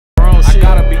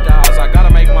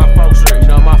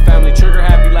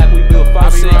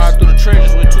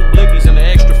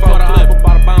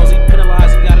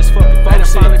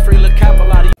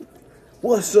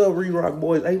What's up,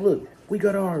 Rerockboyz? Hey, look, we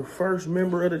got our first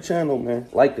member of the channel, man.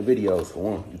 Like the videos, for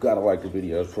one. You gotta like the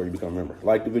videos before you become a member.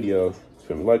 Like the videos.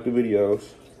 Feel me? Like the videos.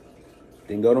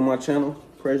 Then go to my channel,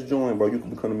 press join, bro. You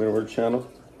can become a member of the channel.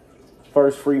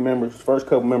 First free members, first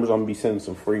couple members, I'm gonna be sending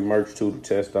some free merch to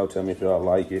test out. Tell me if y'all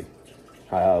like it.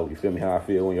 How, you feel me? How I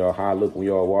feel when y'all, how I look when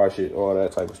y'all watch it, all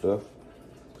that type of stuff.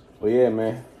 But yeah,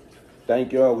 man.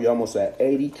 Thank y'all. We almost at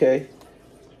 80K.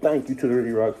 Thank you to the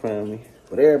Rerock family.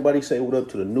 But everybody say what up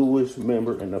to the newest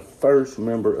member and the first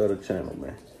member of the channel,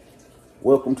 man.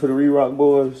 Welcome to the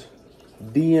Rerockboyz.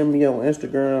 DM me on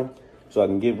Instagram so I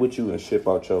can get with you and ship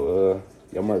out your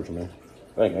merch, man.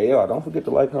 Hey, y'all, don't forget to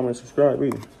like, comment, and subscribe,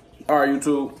 either. All right,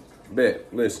 YouTube,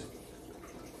 bet, listen.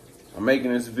 I'm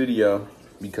making this video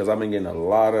because I've been getting a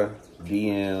lot of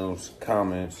DMs,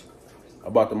 comments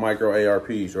about the micro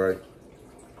ARPs, right?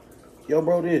 Yo,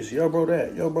 bro, this, yo, bro,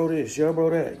 that, yo, bro, this, yo, bro,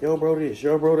 that, yo, bro, this,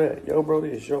 yo, bro, that, yo, bro,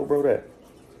 this, yo, bro, that.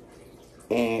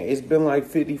 And it's been like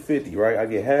 50-50, right? I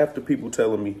get half the people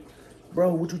telling me,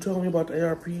 bro, what you telling me about the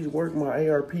ARPs work? My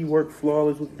ARP work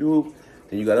flawless with you.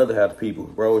 Then you got other half the people,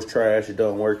 bro, it's trash, it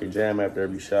doesn't work, and jam after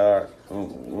every shot.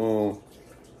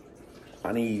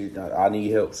 I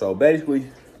need help. So basically,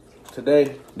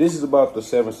 today, this is about the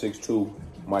 7.62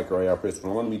 micro ARP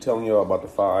pistol. I'm gonna be telling y'all about the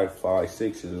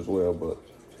 5.56s as well, but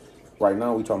right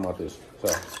now, we talking about this.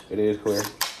 So, it is clear.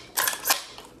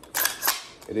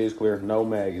 It is clear. No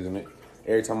mag is in it.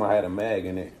 Every time I had a mag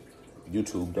in it,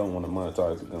 YouTube don't want to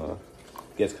monetize the gun.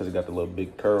 Guess because it got the little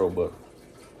big curl, but...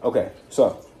 Okay,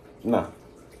 so, now.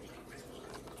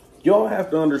 Y'all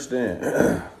have to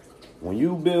understand, when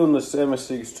you building a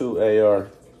 7.62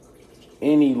 AR,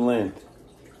 any length,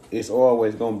 it's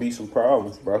always going to be some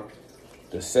problems, bro.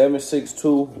 The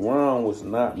 7.62 round was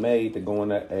not made to go in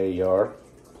that AR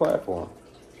platform.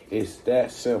 It's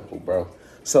that simple, bro.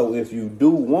 So if you do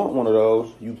want one of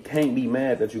those, you can't be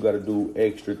mad that you got to do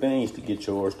extra things to get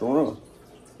yours to run.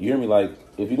 You hear me? Like,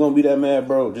 if you're going to be that mad,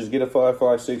 bro, just get a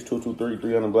 5.56, 223,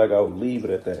 300 blackout, leave it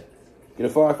at that. Get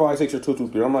a 5.56 or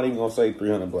 223. I'm not even going to say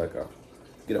 300 blackout.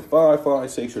 Get a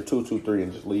 5.56 or 223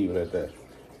 and just leave it at that.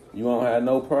 You won't have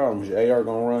no problems. Your AR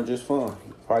going to run just fine.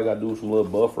 You probably got to do some little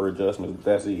buffer adjustments, but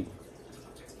that's easy.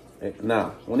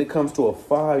 Now, when it comes to a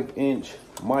 5-inch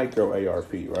micro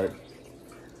ARP, right,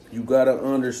 you gotta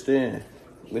understand,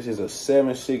 this is a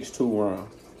 7.62 round,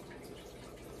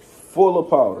 full of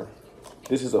powder.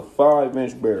 This is a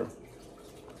 5-inch barrel.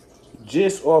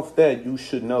 Just off that, you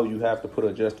should know you have to put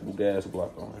adjustable gas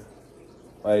block on it.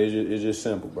 Like, it's just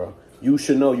simple, bro. You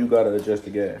should know you gotta adjust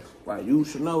the gas. Like, you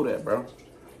should know that, bro.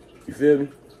 You feel me?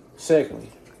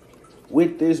 Secondly,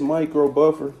 with this micro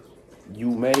buffer, you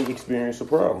may experience some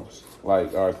problems.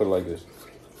 Like, all right, put it like this.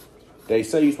 They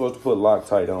say you're supposed to put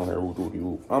Loctite on here.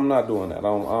 I'm not doing that. I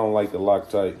don't like the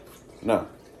Loctite. Nah.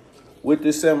 With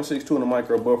this 7.62 and the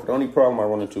micro buffer, the only problem I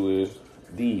run into is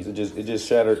these. It just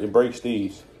shatters. It breaks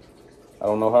these. I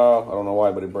don't know how. I don't know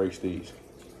why, but it breaks these.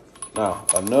 Now,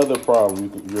 another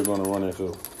problem you're going to run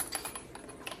into.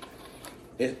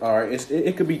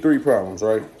 It could be 3 problems,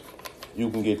 right? You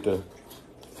can get the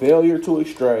failure to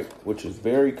extract, which is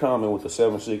very common with the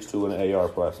 7.62 and the AR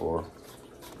platform.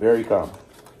 Very common.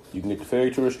 You can get the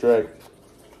failure to extract,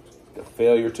 the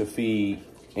failure to feed,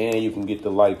 and you can get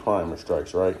the light primer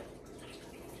strikes, right?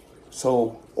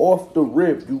 So off the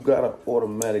rip, you gotta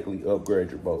automatically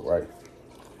upgrade your boat, right?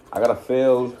 I got a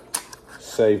failed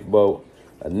safe boat,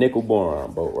 a nickel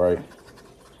boron boat, right?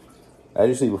 As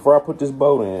you see, before I put this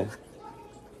boat in,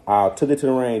 I took it to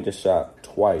the range and shot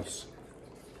twice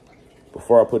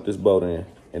before I put this boat in,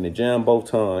 and it jammed both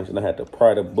times, and I had to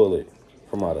pry the bullet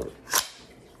from out of it.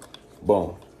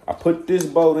 Boom. I put this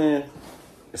boat in,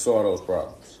 it's all those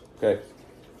problems, okay?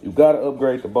 You gotta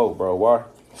upgrade the boat, bro. Why?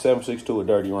 7.62 a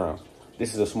dirty round.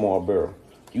 This is a small barrel.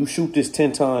 You shoot this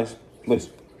 10 times,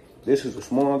 listen, this is a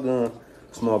small gun,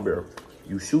 small barrel.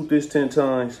 You shoot this 10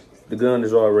 times, the gun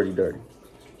is already dirty.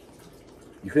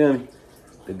 You feel me?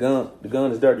 The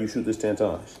gun is dirty, you shoot this 10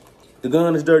 times. The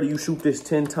gun is dirty, you shoot this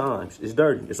 10 times. It's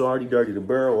dirty, it's already dirty. The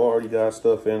barrel already got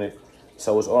stuff in it,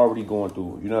 so it's already going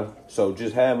through it, you know? So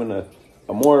just having a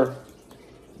more,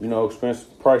 you know, expensive,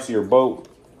 pricier boat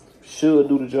should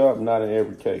do the job, not in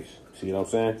every case. See what I'm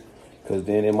saying? Because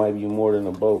then it might be more than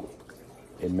a boat.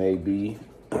 It may be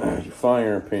your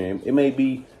firing pin. It may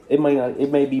be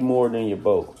more than your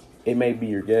boat. It may be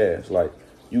your gas. Like,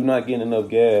 you're not getting enough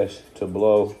gas to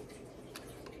blow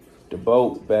the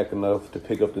boat back enough to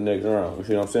pick up the next round. You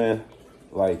see what I'm saying?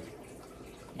 Like,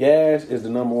 gas is the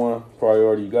 #1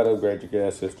 priority. You got to upgrade your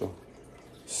gas system.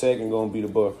 Second going to be the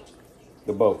buffer,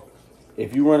 the boat.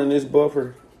 If you're running this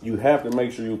buffer, you have to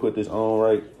make sure you put this on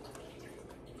right.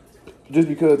 just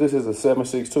because this is a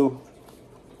 7.62,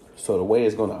 so the way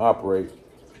it's going to operate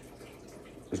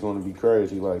is going to be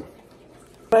crazy. Like,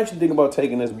 I'm actually thinking about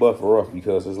taking this buffer off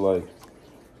because it's like,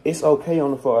 it's okay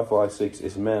on the 5.56.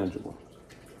 It's manageable.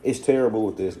 It's terrible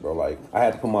with this, bro. Like, I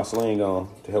had to put my sling on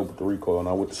to help with the recoil.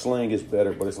 Now, with the sling, it's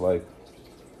better, but it's like,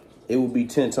 it would be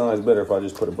 10 times better if I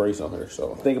just put a brace on here.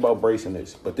 So, think about bracing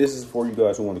this. But this is for you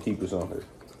guys who want to keep this on here.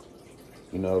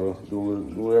 You know, do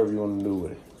whatever you want to do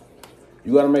with it.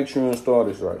 You got to make sure you install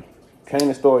this right. Can't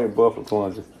install your buffer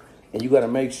plunger. And you got to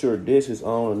make sure this is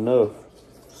on enough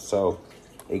so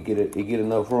it get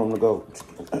enough room to go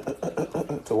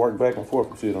to work back and forth.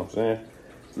 You see what I'm saying?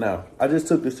 Now, I just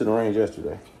took this to the range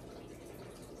yesterday.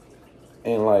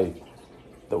 And, like,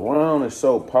 the round is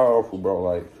so powerful, bro.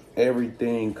 Like,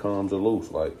 everything comes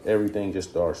loose. Like, everything just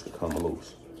starts to come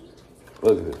loose.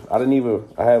 Look at this.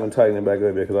 I haven't tightened it back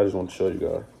up yet because I just want to show you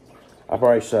guys. I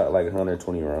probably shot like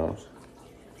 120 rounds.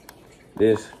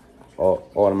 This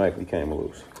automatically came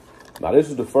loose. Now, this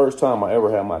is the first time I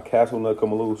ever had my castle nut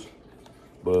come loose.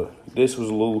 But this was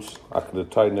loose. I could have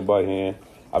tightened it by hand.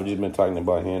 I've just been tightening it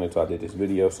by hand until I did this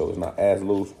video, so it's not as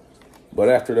loose. But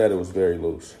after that, it was very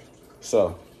loose.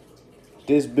 So,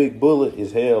 this big bullet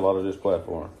is hell out of this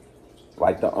platform.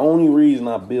 Like, the only reason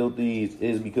I built these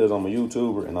is because I'm a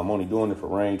YouTuber and I'm only doing it for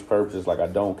range purposes. Like, I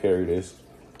don't carry this.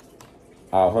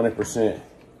 I 100%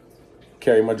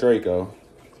 carry my Draco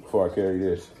before I carry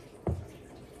this.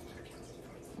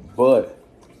 But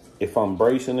if I'm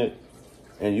bracing it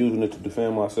and using it to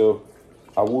defend myself,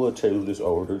 I would choose this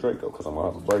over the Draco because I'm going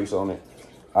to have a brace on it.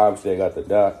 Obviously, I got the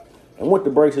dot. And with the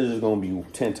braces, it's going to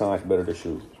be 10 times better to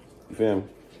shoot. You feel me?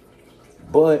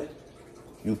 But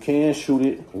you can shoot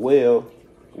it well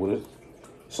with a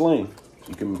sling.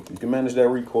 You can manage that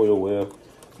recoil well.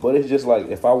 But it's just like,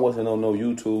 if I wasn't on no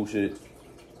YouTube shit,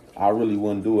 I really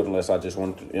wouldn't do it unless I just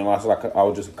wanted to, you know, I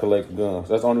would just collect guns.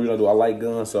 That's the only reason I do. I like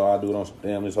guns, so I do it on some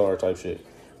damn this hard type shit.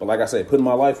 But like I said, putting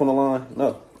my life on the line,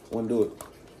 no, wouldn't do it.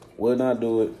 Would not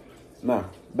do it. Nah,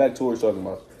 back to what we're talking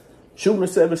about. Shooting a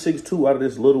 7.62 out of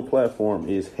this little platform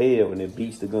is hell, and it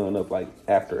beats the gun up. Like,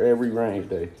 after every range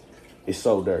day, it's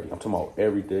so dirty. I'm talking about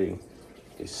everything.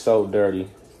 It's so dirty.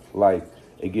 Like,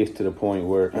 it gets to the point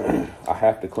where I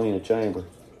have to clean the chamber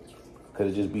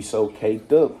because it just be so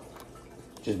caked up.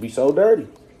 Just be so dirty.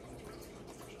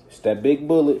 It's that big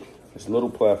bullet. This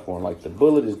little platform. Like, the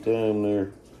bullet is damn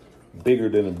near bigger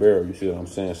than the barrel. You see what I'm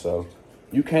saying? So,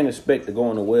 you can't expect to go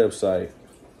on the website,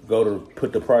 go to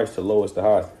put the price to lowest to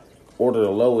high, order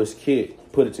the lowest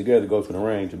kit, put it together, go to the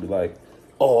range, and be like,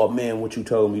 oh, man, what you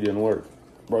told me didn't work.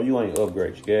 Bro, you ain't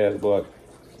upgrade your gas block.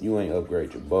 You ain't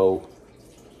upgrade your bolt.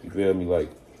 You feel me? Like,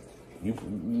 you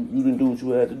didn't do what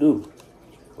you had to do.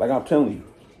 Like, I'm telling you,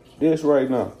 this right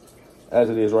now, as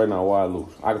it is right now, wide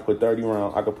loose. I could put 30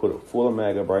 rounds. I could put it full of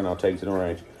mag up right now, take it to the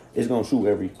range. It's going to shoot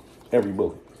every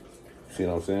bullet. See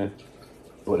what I'm saying?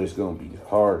 But it's going to be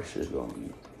harsh. It's going to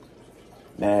be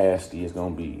nasty. It's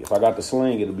going to be, if I got the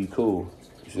sling, it'll be cool.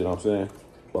 You see what I'm saying?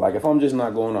 But, like, if I'm just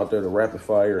not going out there to rapid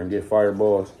fire and get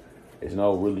fireballs, it's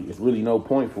really no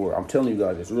point for it. I'm telling you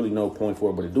guys, it's really no point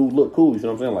for it. But it do look cool. You see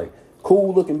what I'm saying? Like,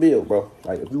 cool looking build, bro.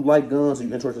 Like, if you like guns and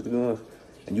you're interested in guns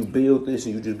and you build this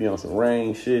and you just be on some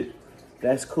range shit,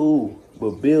 that's cool.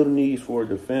 But building these for a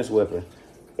defense weapon,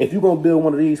 if you're going to build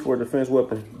one of these for a defense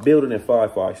weapon, build it in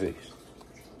 5.56.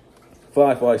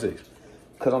 5.56.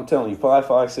 Because I'm telling you,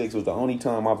 5.56 was the only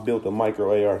time I built a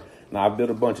micro AR. Now, I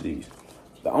built a bunch of these.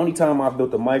 The only time I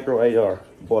built a micro AR,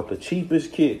 bought the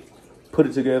cheapest kit, put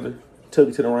it together, took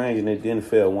it to the range, and it didn't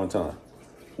fail one time.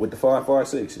 With the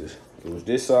 5.56s, it was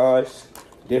this size,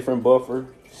 different buffer,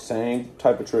 same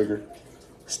type of trigger.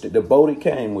 The bolt it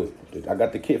came with, I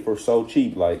got the kit for so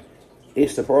cheap, like, it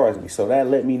surprised me. So that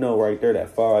let me know right there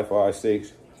that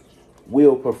 5.56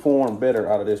 will perform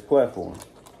better out of this platform.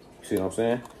 You see what I'm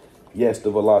saying? Yes,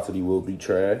 the velocity will be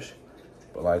trash.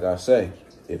 But like I say,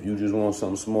 if you just want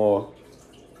something small,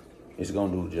 it's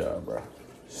going to do the job, bro.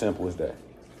 Simple as that.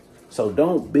 So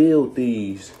don't build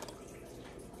these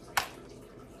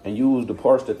and use the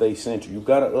parts that they sent you. You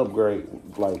got to upgrade.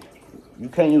 Like, you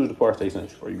can't use the parts they sent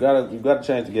you for. You gotta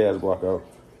change the gas block out.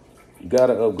 You got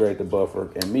to upgrade the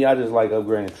buffer. And me, I just like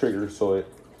upgrading triggers so it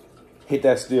hit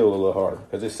that steel a little harder.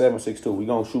 Because it's 7.62. We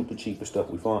going to shoot the cheapest stuff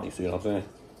we find. You see what I'm saying?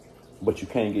 But you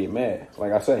can't get mad.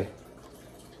 Like I say,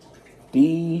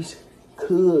 these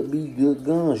could be good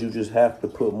guns. You just have to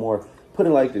put more. Put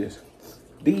it like this.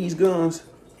 These guns,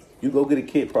 you go get a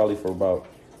kit probably for about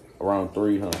around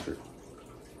 $300.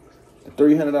 The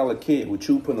 $300 kit, with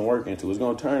you putting the work into, is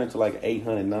going to turn into like $800,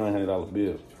 $900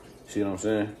 bill. See what I'm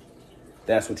saying?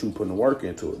 That's what you putting the work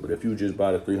into it. But if you just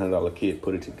buy the $300 kit,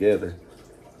 put it together,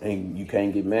 And you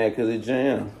can't get mad because it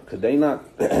jammed. Because they not,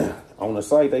 on the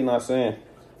site, they not saying,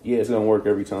 yeah, it's going to work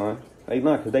every time. They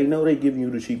not, because they know they giving you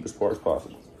the cheapest parts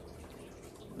possible.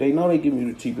 They know they giving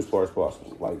you the cheapest parts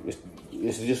possible. Like,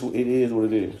 it's just, it is what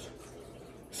it is.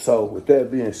 So, with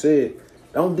that being said,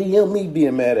 don't DM me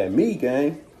being mad at me,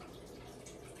 gang.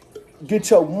 Get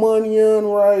your money on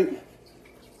right.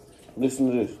 Listen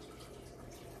to this.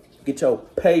 Get your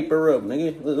paper up,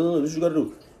 nigga. What you gotta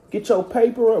do? Get your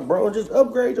paper up, bro, and just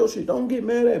upgrade your shit. Don't get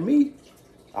mad at me.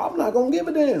 I'm not gonna give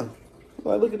a damn.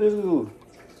 Like, look at this dude.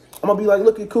 I'm gonna be like,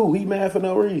 look at cool. He mad for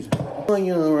no reason.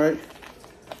 Money on, right?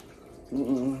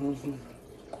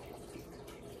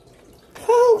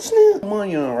 Oh, snap.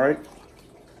 Money on, right?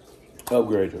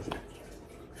 Upgrade your shit.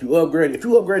 If you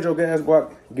upgrade your gas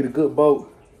block, get a good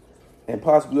boat, and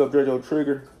possibly upgrade your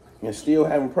trigger, and still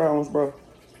having problems, bro,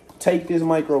 take this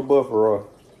micro buffer off,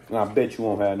 and I bet you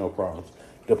won't have no problems.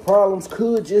 The problems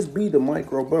could just be the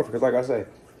micro buffer, because like I say,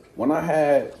 when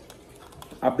I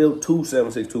built two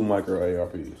 762 micro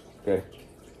ARPs, okay?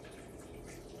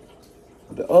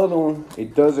 The other one,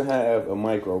 it doesn't have a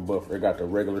micro buffer. It got the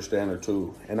regular standard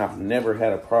tool, and I've never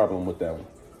had a problem with that one.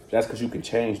 That's because you can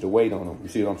change the weight on them. You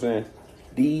see what I'm saying?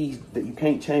 You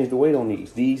can't change the weight on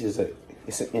these. These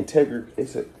it's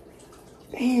a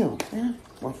damn, man,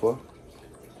 my fault.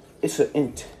 It's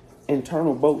an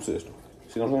internal bolt system.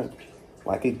 See what I'm saying?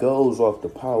 Like, it goes off the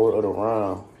power of the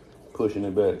round, pushing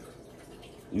it back,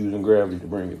 using gravity to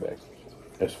bring it back.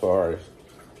 As far as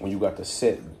when you got the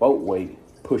set bolt weight,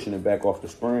 pushing it back off the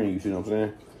spring, you see what I'm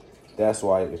saying? That's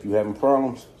why if you're having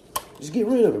problems, just get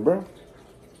rid of it, bro.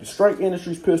 The Strike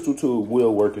Industries pistol tool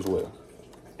will work as well.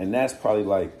 And that's probably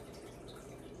like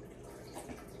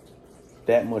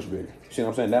that much bigger. See what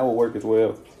I'm saying? That will work as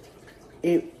well.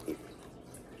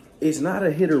 It's not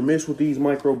a hit or miss with these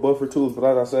micro buffer tools, but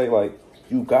as I say, like,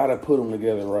 you gotta put them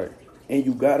together right. And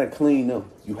you gotta clean them.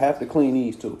 You have to clean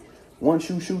these too. Once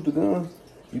you shoot the gun,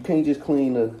 you can't just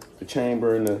clean the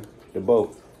chamber and the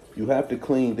bolt. You have to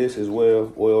clean this as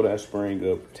well, oil that spring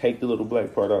up, take the little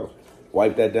black part out,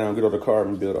 wipe that down, get all the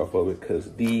carbon build off of it, because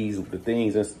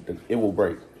it will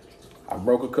break. I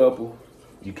broke a couple.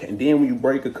 Then when you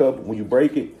break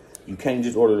it, you can't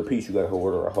just order the piece. You got to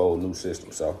order a whole new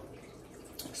system. So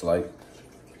it's like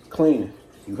cleaning.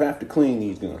 You have to clean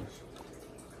these guns.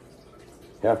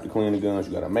 You have to clean the guns.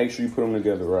 You got to make sure you put them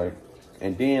together right.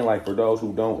 And then, like, for those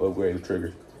who don't upgrade the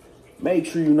trigger, make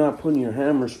sure you're not putting your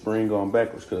hammer spring on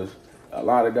backwards, because a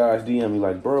lot of guys DM me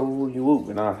like, bro, what you whoop?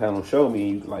 And I have them show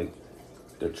me, like,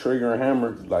 the trigger and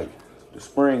hammer, like, the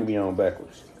spring be on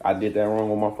backwards. I did that wrong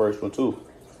with my first one too.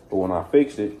 But when I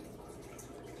fixed it,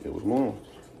 it was moving.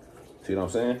 See what I'm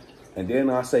saying? And then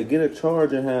I say, get a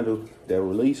charging handle that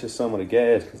releases some of the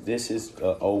gas, because this is,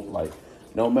 like,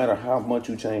 no matter how much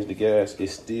you change the gas,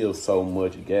 it's still so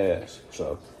much gas.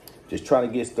 So just try to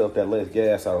get stuff that lets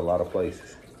gas out a lot of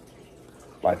places.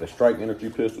 Like the Strike Energy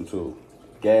pistol tool.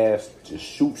 Gas just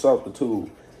shoots out the tool.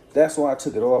 That's why I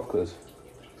took it off, because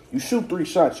you shoot 3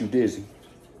 shots, you dizzy.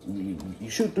 You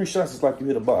shoot 3 shots, it's like you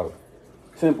hit a bottle.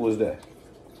 Simple as that.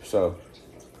 So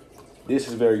this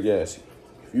is very gassy.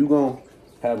 If you gonna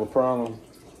have a problem,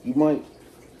 you might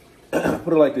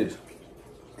put it like this.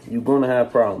 You're gonna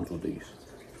have problems with these.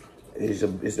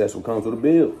 That's what comes with a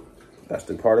build. That's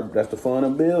the fun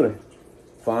of building.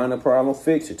 Find a problem,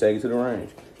 fix it, take it to the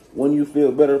range. When you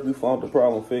feel better, if you found the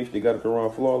problem fixed, you got it to run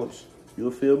flawless,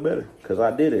 you'll feel better. Because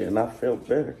I did it and I felt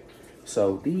better.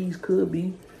 So these could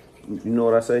be, you know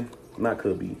what I say? Not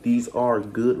could be. These are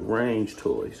good range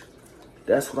toys.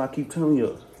 That's what I keep telling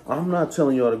y'all. I'm not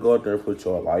telling y'all to go out there and put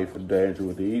your life in danger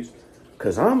with these.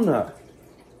 Because I'm not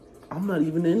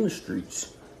even in the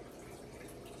streets.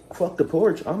 Fuck the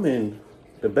porch. I'm in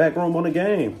the back room on the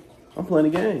game. I'm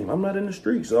playing the game. I'm not in the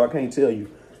streets, so I can't tell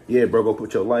you, yeah, bro, go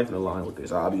put your life in the line with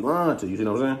this. I'll be lying to you, you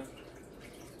know what I'm saying?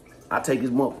 I take this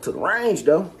month to the range,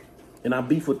 though, and I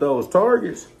beef with those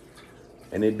targets,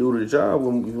 and they do the job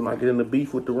when I get in the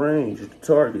beef with the range, the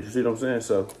targets, you see what I'm saying?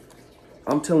 So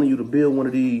I'm telling you to build one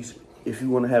of these if you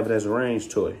want to have it as a range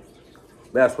toy.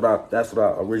 That's what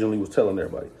I originally was telling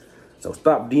everybody. So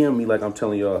stop DMing me like I'm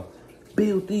telling y'all,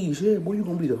 build these. Yeah, boy, you're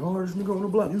going to be the hardest nigga on the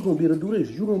block. You're going to be able to do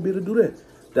this. You're going to be able to do that.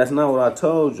 That's not what I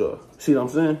told y'all. See what I'm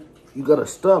saying? You got to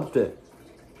stop that.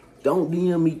 Don't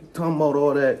DM me talking about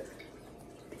all that.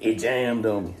 It jammed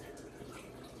on me.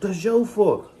 That's your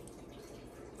fault.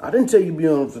 I didn't tell you to be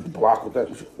on the block with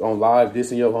that on live,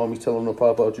 dissing your homies, telling them to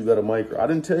pop out you got a micro. I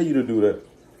didn't tell you to do that.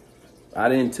 I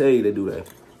didn't tell you to do that.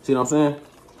 See what I'm saying?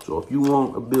 So if you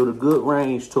want to build a good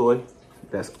range toy,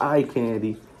 that's eye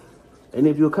candy. And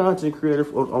if you're a content creator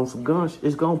on some guns,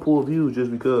 it's going to pull views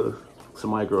just because it's a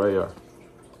micro AR.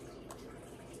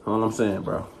 Know what I'm saying,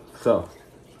 bro? So,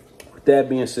 with that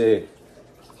being said,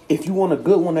 if you want a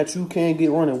good one that you can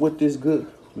get running with this good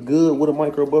with a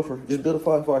micro buffer, just build a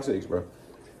 5.56, bro.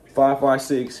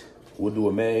 5.56 will do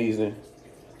amazing.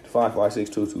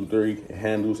 5.56 223, it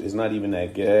handles. It's not even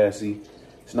that gassy.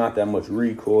 It's not that much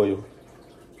recoil.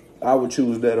 I would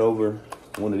choose that over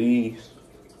one of these.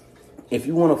 If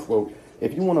you want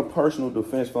a personal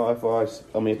defense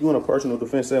 5.5, if you want a personal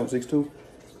defense 7.62,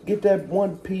 get that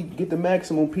get the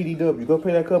maximum PDW. Go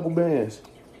pay that couple bands.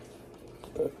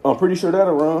 I'm pretty sure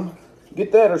that'll run.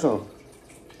 Get that or something.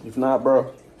 If not,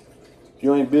 bro, if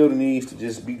you ain't building these to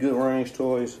just be good range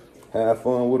toys, have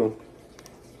fun with them,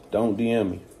 don't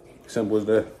DM me. Simple as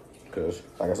that. Because,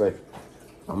 like I say,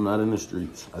 I'm not in the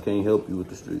streets. I can't help you with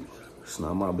the streets. It's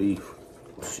not my beef.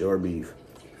 It's your beef.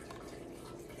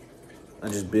 I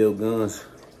just build guns,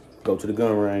 go to the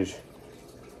gun range.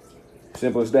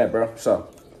 Simple as that, bro. So,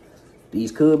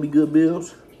 these could be good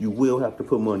builds. You will have to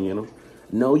put money in them.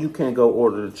 No, you can't go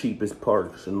order the cheapest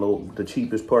parts and load the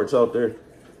cheapest parts out there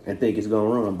and think it's gonna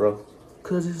run, bro.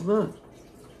 Cause it's not.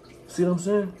 See what I'm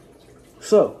saying?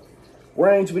 So,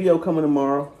 range video coming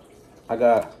tomorrow.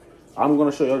 I'm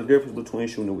gonna show y'all the difference between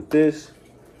shooting it with this,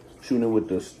 shooting it with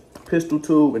the pistol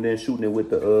tube, and then shooting it with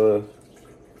the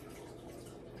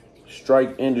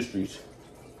Strike Industries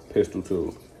pistol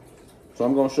tube. So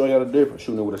I'm gonna show y'all the difference,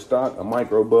 shooting it with a stock, a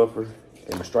micro buffer,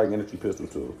 and the Strike Industry pistol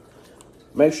tube.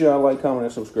 Make sure y'all like, comment,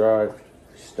 and subscribe.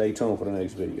 Stay tuned for the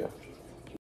next video.